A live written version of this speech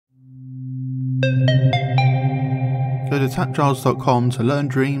Go to TAPgiles.com to learn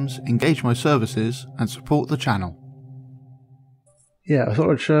dreams, engage my services, and support the channel. Yeah, I thought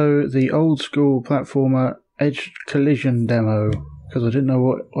I'd show the old school platformer edge collision demo because I didn't know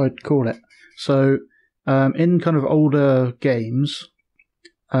what I'd call it. So, in kind of older games,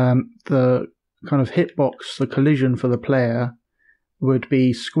 the kind of hitbox, the collision for the player would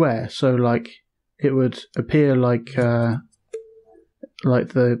be square. So, like, it would appear like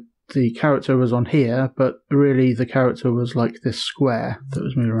the character was on here, but really the character was like this square that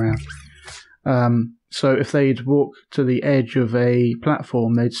was moving around. So if they'd walk to the edge of a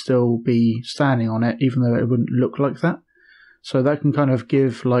platform, they'd still be standing on it, even though it wouldn't look like that. So that can kind of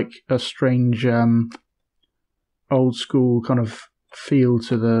give like a strange old school kind of feel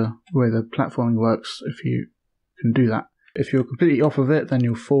to the way the platforming works if you can do that. If you're completely off of it, then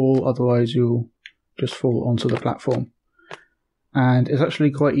you'll fall, otherwise you'll just fall onto the platform. And it's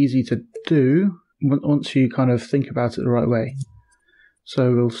actually quite easy to do once you kind of think about it the right way.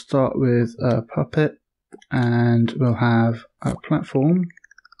 So we'll start with a puppet and we'll have a platform.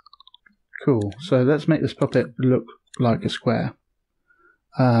 Cool. So let's make this puppet look like a square.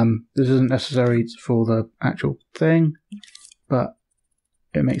 This isn't necessary for the actual thing, but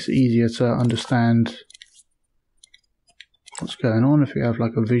it makes it easier to understand what's going on if you have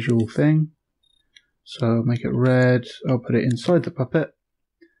like a visual thing. So I'll make it red, I'll put it inside the puppet,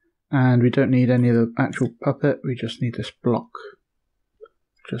 and we don't need any of the actual puppet, we just need this block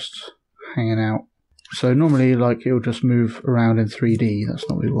just hanging out. So normally like it'll just move around in 3D, that's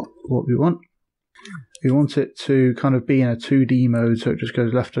not what we want. We want it to kind of be in a 2D mode, so it just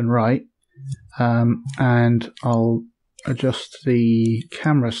goes left and right, and I'll adjust the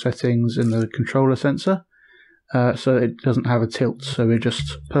camera settings in the controller sensor so it doesn't have a tilt, so we're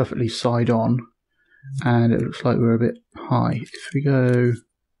just perfectly side on. And it looks like we're a bit high. If we go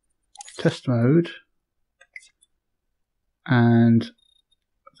test mode and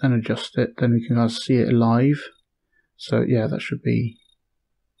then adjust it, then we can kind of see it live. So yeah, that should be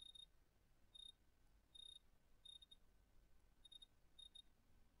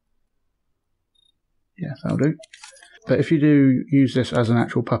that'll do. But if you do use this as an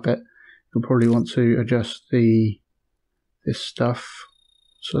actual puppet, you'll probably want to adjust this stuff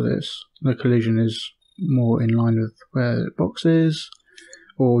so the collision is more in line with where the box is,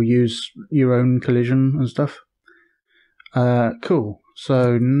 or use your own collision and stuff. Cool.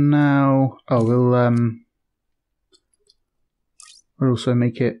 So now, we'll also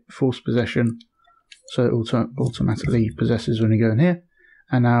make it force possession, so it automatically possesses when you go in here.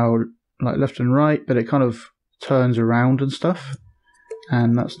 And now, like left and right, but it kind of turns around and stuff,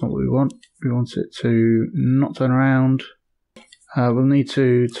 and that's not what we want. We want it to not turn around. We'll need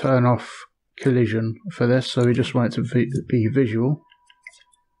to turn off collision for this, so we just want it to be visual.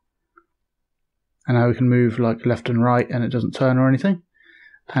 And now we can move like left and right and it doesn't turn or anything.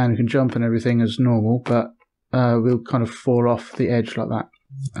 And we can jump and everything as normal, but we'll kind of fall off the edge like that.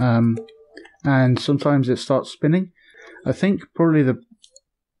 And sometimes it starts spinning. I think probably the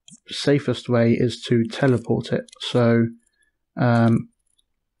safest way is to teleport it. So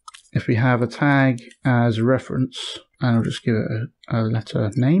if we have a tag as reference, and I'll just give it a letter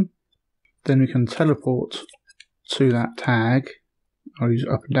name, then we can teleport to that tag. I'll use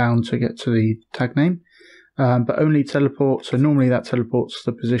up and down to get to the tag name, but only teleport, so normally that teleports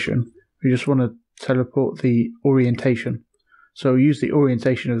the position. We just want to teleport the orientation. So we'll use the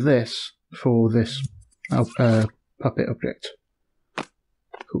orientation of this for this puppet object.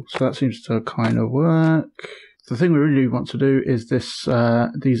 Cool, so that seems to kind of work. The thing we really want to do is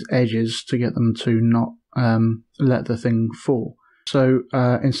these edges, to get them to not let the thing fall. So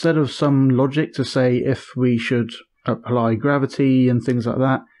instead of some logic to say if we should apply gravity and things like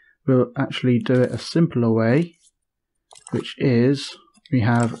that, we'll actually do it a simpler way, which is we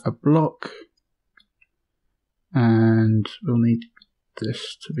have a block, and we'll need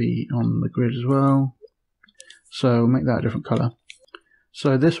this to be on the grid as well. So we'll make that a different color.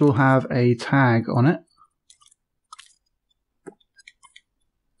 So this will have a tag on it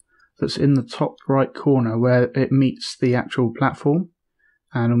that's in the top right corner where it meets the actual platform,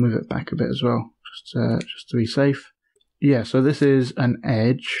 and I'll move it back a bit as well, just to be safe. Yeah, so this is an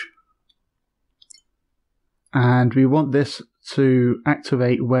edge, and we want this to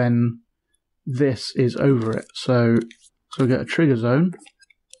activate when this is over it. So we'll get a trigger zone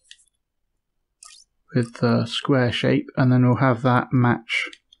with the square shape, and then we'll have that match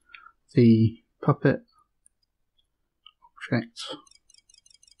the puppet object.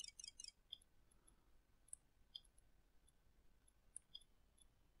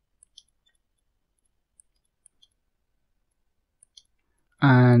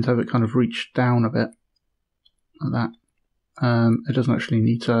 and have it kind of reach down a bit like that. It doesn't actually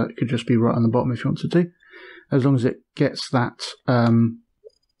need to, it could just be right on the bottom if you wanted to, as long as it gets that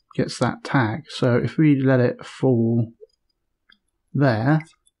tag. So if we let it fall there,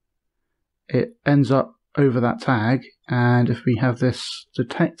 it ends up over that tag, and if we have this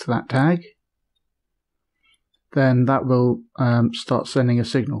detect that tag, then that will start sending a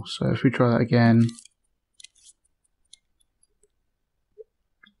signal. So if we try that again,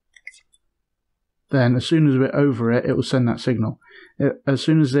 then as soon as we're over it, it will send that signal. As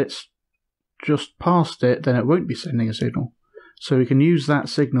soon as it's just past it, then it won't be sending a signal. So we can use that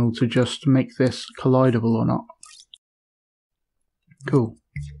signal to just make this collidable or not. Cool.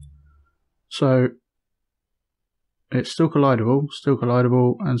 So it's still collidable,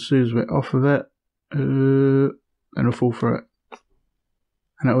 and as soon as we're off of it, then it'll fall through it.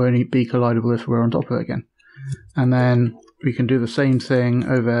 And it will only be collidable if we're on top of it again. And then we can do the same thing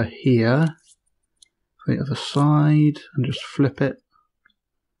over here, the other side, and just flip it.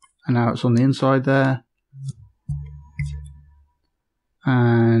 And now it's on the inside there.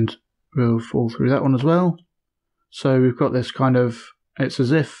 And we'll fall through that one as well. So we've got this kind of, it's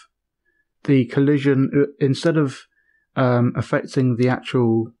as if the collision, instead of affecting the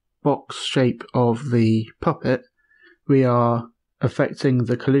actual box shape of the puppet, we are affecting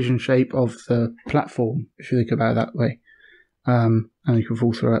the collision shape of the platform, if you think about it that way. And you can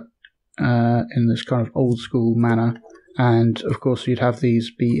fall through it in this kind of old school manner. And of course you'd have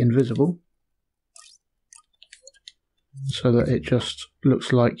these be invisible, so that it just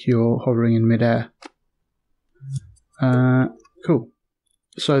looks like you're hovering in midair. Cool.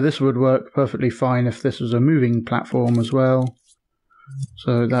 So this would work perfectly fine if this was a moving platform as well.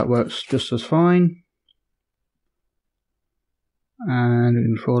 So that works just as fine. And we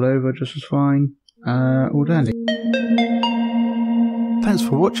can fall over just as fine. All dandy. Thanks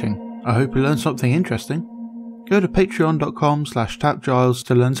for watching. I hope you learned something interesting. Go to patreon.com/TAPgiles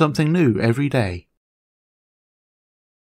to learn something new every day.